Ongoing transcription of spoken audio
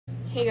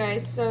Hey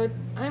guys, so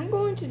I'm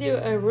going to do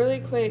a really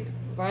quick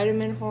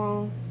vitamin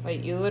haul.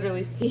 Like, you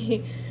literally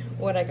see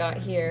what I got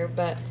here,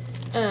 but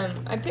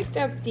I picked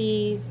up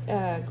these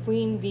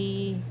Queen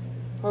V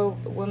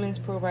Women's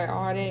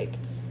Probiotic.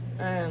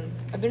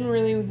 I've been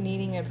really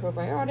needing a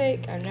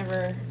probiotic. I've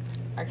never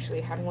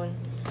actually had one,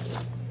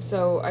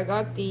 so I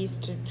got these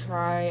to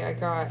try. I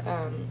got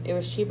it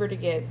was cheaper to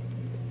get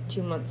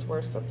 2 months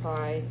worth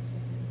supply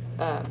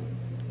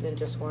than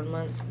just 1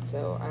 month,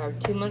 so I have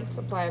 2 months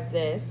supply of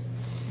this.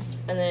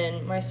 And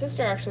then my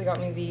sister actually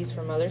got me these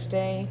for Mother's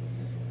Day,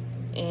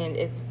 and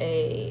it's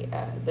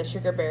the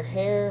Sugar Bear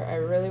Hair. I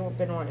really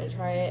been wanting to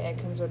try it.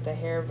 It comes with the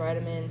hair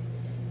vitamin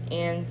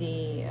and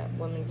the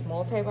women's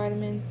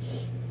multivitamin.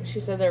 She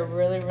said they're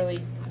really, really,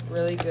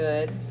 really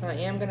good. So I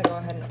am gonna go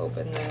ahead and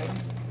open them.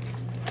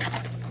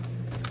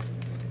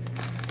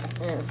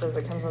 And it says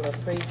it comes with a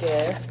free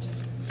gift.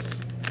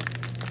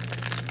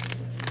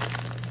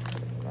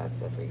 That's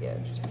the free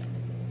gift.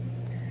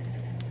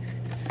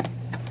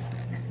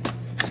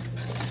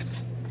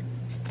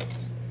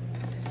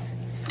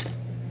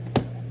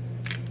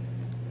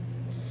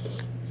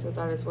 So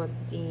that is what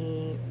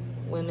the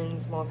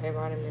women's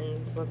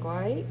multivitamins look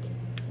like.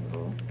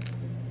 Little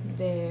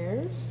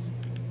bears.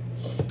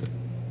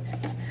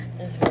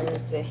 And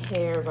here's the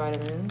hair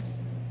vitamins.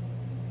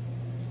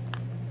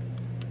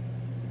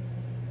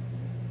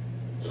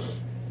 So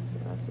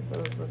that's what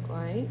those look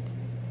like.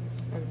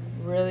 I've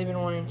really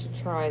been wanting to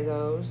try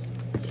those.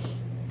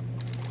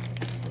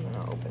 I'm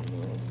gonna open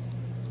these.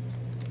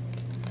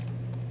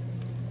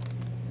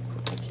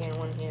 I can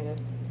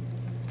one-handed.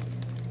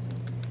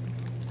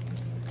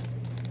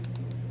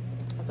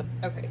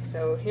 Okay,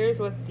 so here's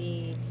what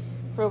the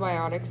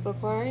probiotics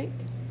look like.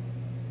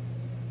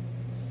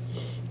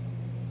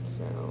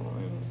 So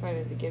I'm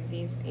excited to give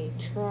these a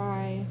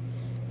try.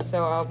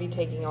 So I'll be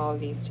taking all of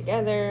these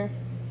together.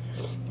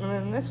 And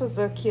then this was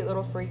a cute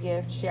little free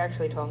gift. She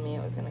actually told me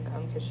it was gonna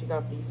come because she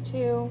got these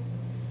too.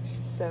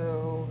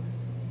 So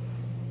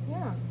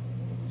yeah,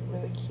 it's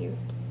really cute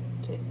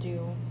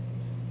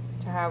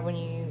to have when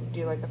you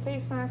do like a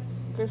face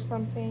mask or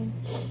something.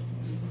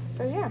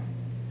 So yeah.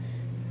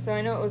 So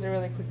I know it was a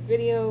really quick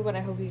video, but I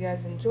hope you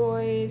guys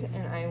enjoyed,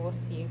 and I will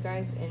see you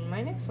guys in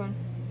my next one.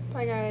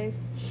 Bye, guys.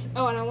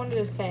 Oh, and I wanted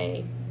to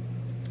say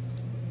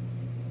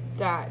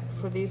that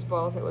for these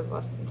both, it was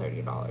less than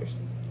 $30.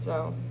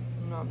 So,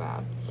 not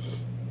bad.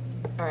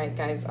 Alright,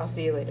 guys. I'll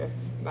see you later.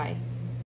 Bye.